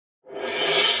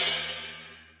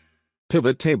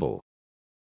Pivot table.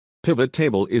 Pivot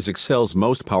table is Excel's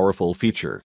most powerful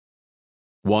feature.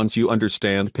 Once you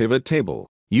understand pivot table,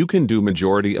 you can do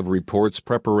majority of reports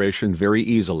preparation very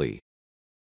easily.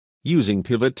 Using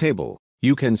pivot table,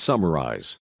 you can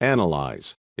summarize,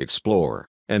 analyze, explore,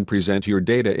 and present your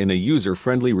data in a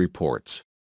user-friendly reports.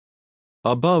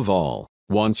 Above all,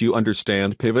 once you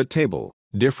understand pivot table,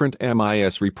 different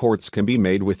MIS reports can be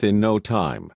made within no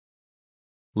time.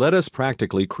 Let us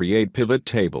practically create pivot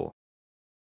table.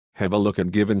 Have a look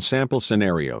at given sample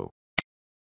scenario.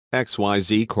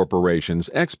 XYZ corporations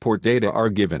export data are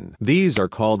given. These are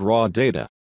called raw data.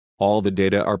 All the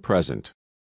data are present.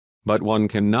 But one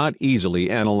cannot easily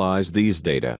analyze these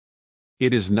data.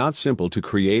 It is not simple to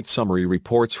create summary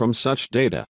reports from such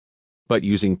data. But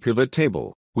using pivot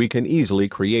table, we can easily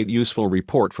create useful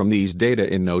report from these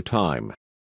data in no time.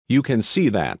 You can see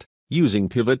that, using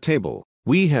pivot table,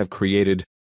 we have created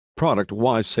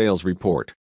product-wise sales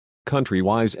report,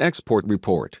 country-wise export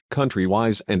report,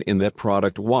 country-wise and in that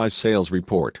product-wise sales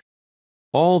report.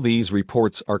 All these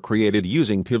reports are created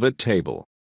using pivot table.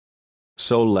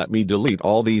 So let me delete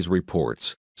all these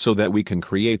reports, so that we can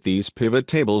create these pivot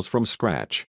tables from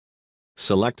scratch.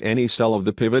 Select any cell of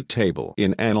the pivot table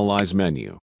in Analyze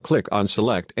menu, click on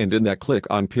Select and in that click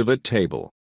on Pivot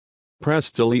Table.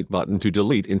 Press Delete button to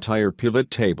delete entire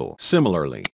pivot table.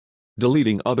 Similarly,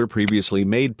 deleting other previously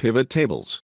made pivot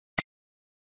tables.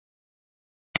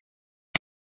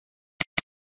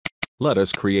 Let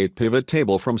us create pivot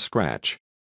table from scratch.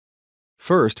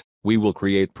 First, we will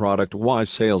create product-wise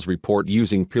sales report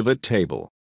using pivot table.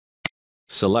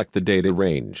 Select the data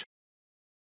range.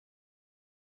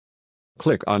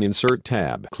 Click on Insert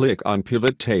tab. Click on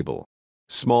Pivot Table.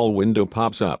 Small window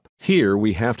pops up. Here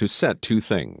we have to set two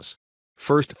things.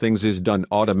 First things is done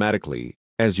automatically,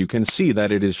 as you can see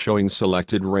that it is showing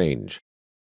selected range.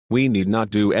 We need not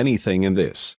do anything in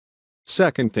this.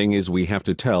 Second thing is we have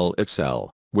to tell Excel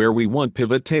where we want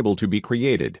pivot table to be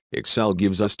created. Excel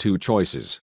gives us two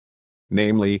choices.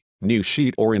 Namely, new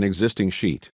sheet or an existing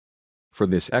sheet. For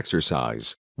this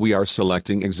exercise, we are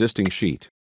selecting existing sheet.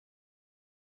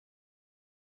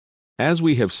 As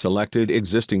we have selected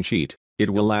existing sheet, it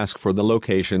will ask for the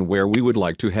location where we would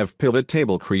like to have pivot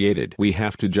table created. We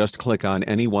have to just click on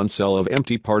any one cell of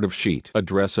empty part of sheet.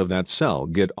 Address of that cell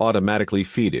get automatically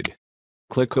feeded.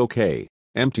 Click OK.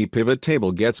 Empty pivot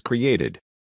table gets created.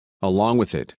 Along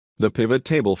with it, the pivot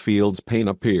table fields pane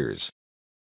appears.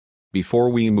 Before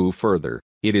we move further,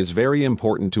 it is very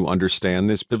important to understand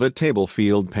this pivot table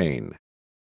field pane.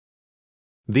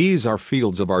 These are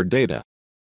fields of our data.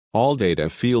 All data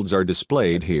fields are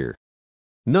displayed here.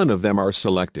 None of them are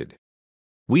selected.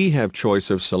 We have choice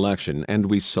of selection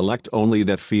and we select only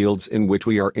that fields in which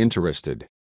we are interested.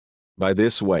 By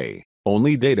this way,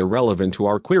 only data relevant to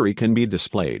our query can be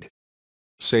displayed.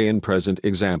 Say in present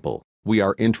example, we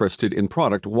are interested in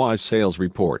product-wise sales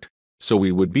report, so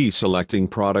we would be selecting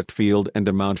product field and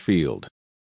amount field.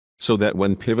 So that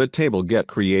when pivot table get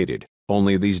created,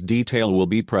 only these detail will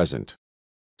be present.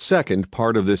 Second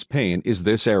part of this pane is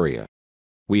this area.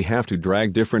 We have to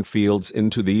drag different fields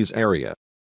into these area.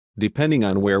 Depending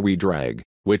on where we drag,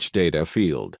 which data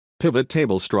field, pivot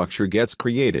table structure gets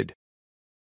created.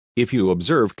 If you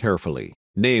observe carefully,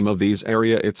 name of these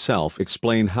area itself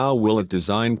explain how will it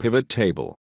design pivot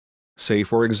table. Say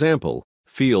for example,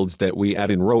 fields that we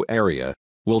add in row area,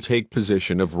 will take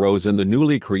position of rows in the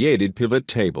newly created pivot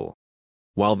table.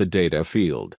 While the data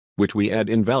field, which we add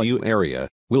in value area,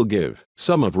 will give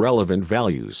some of relevant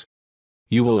values.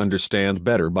 You will understand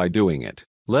better by doing it.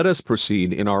 Let us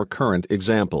proceed in our current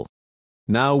example.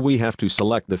 Now we have to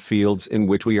select the fields in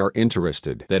which we are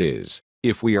interested. That is,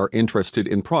 if we are interested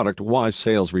in product-wise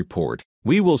sales report,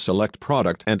 we will select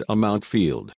product and amount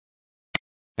field.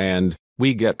 And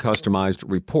we get customized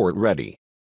report ready.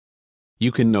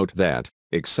 You can note that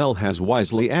Excel has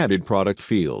wisely added product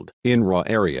field in raw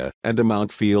area and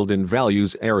amount field in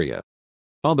values area.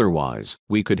 Otherwise,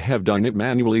 we could have done it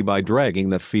manually by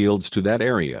dragging the fields to that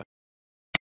area.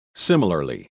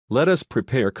 Similarly, let us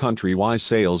prepare country-wise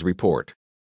sales report.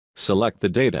 Select the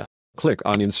data, click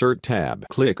on Insert tab,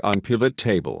 click on Pivot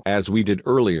Table as we did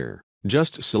earlier,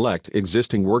 just select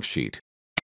existing worksheet,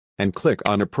 and click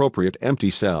on appropriate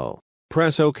empty cell.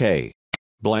 Press OK.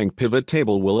 Blank pivot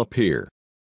table will appear.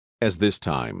 As this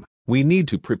time, we need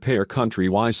to prepare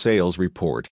country-wise sales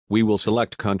report, we will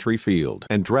select country field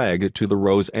and drag it to the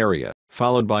rows area,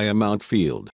 followed by amount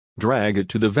field, drag it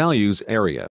to the values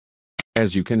area.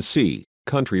 As you can see,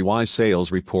 country-wise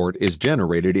sales report is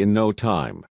generated in no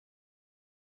time.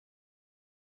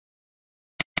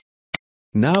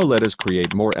 Now let us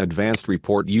create more advanced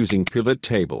report using pivot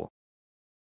table.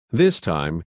 This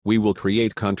time, we will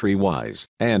create country-wise,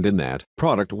 and in that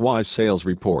product-wise sales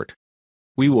report,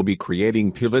 we will be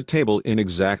creating pivot table in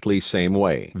exactly same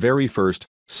way. Very first,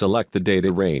 select the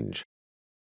data range.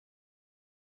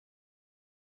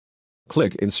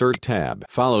 Click Insert tab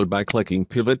followed by clicking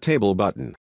Pivot Table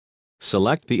button.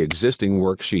 Select the existing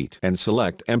worksheet and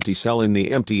select Empty Cell in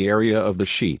the empty area of the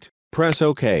sheet. Press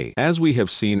OK. As we have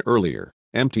seen earlier,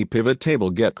 empty pivot table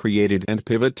get created and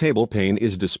pivot table pane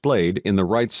is displayed in the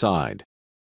right side.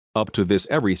 Up to this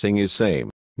everything is same.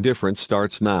 Difference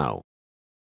starts now.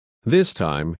 This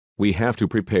time, we have to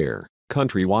prepare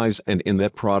country-wise and in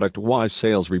that product-wise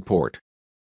sales report.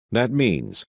 That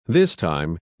means, this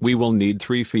time, we will need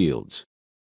 3 fields: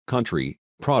 country,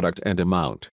 product and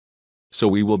amount. So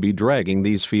we will be dragging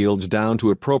these fields down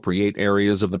to appropriate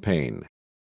areas of the pane.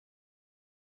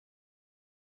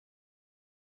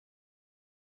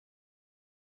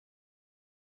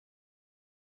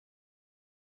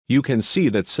 You can see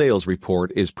that sales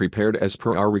report is prepared as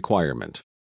per our requirement.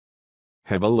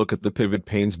 Have a look at the pivot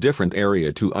pane's different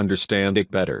area to understand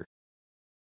it better.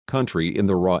 Country in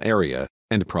the raw area,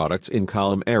 and products in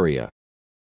column area.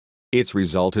 Its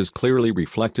result is clearly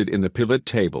reflected in the pivot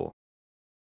table.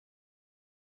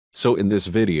 So in this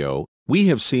video, we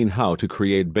have seen how to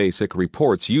create basic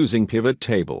reports using pivot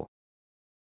table.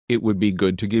 It would be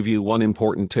good to give you one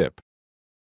important tip.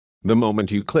 The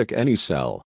moment you click any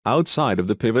cell outside of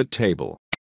the pivot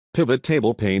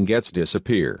table pane gets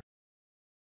disappear.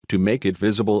 To make it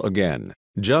visible again,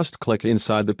 just click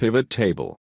inside the pivot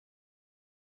table.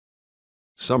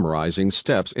 Summarizing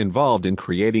steps involved in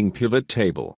creating pivot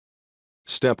table.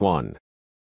 Step 1.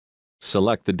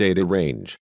 Select the data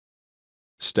range.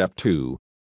 Step 2.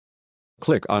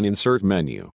 Click on Insert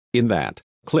menu. In that,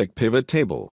 click Pivot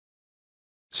Table.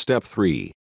 Step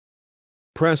 3.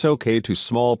 Press OK to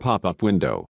small pop-up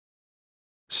window.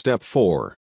 Step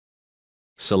 4.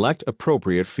 Select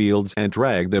appropriate fields and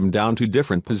drag them down to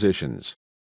different positions.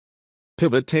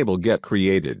 Pivot table get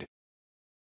created.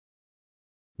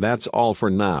 That's all for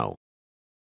now.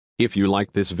 If you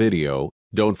like this video,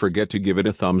 don't forget to give it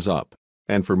a thumbs up.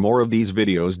 And for more of these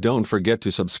videos, don't forget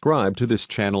to subscribe to this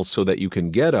channel so that you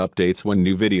can get updates when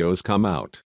new videos come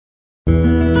out.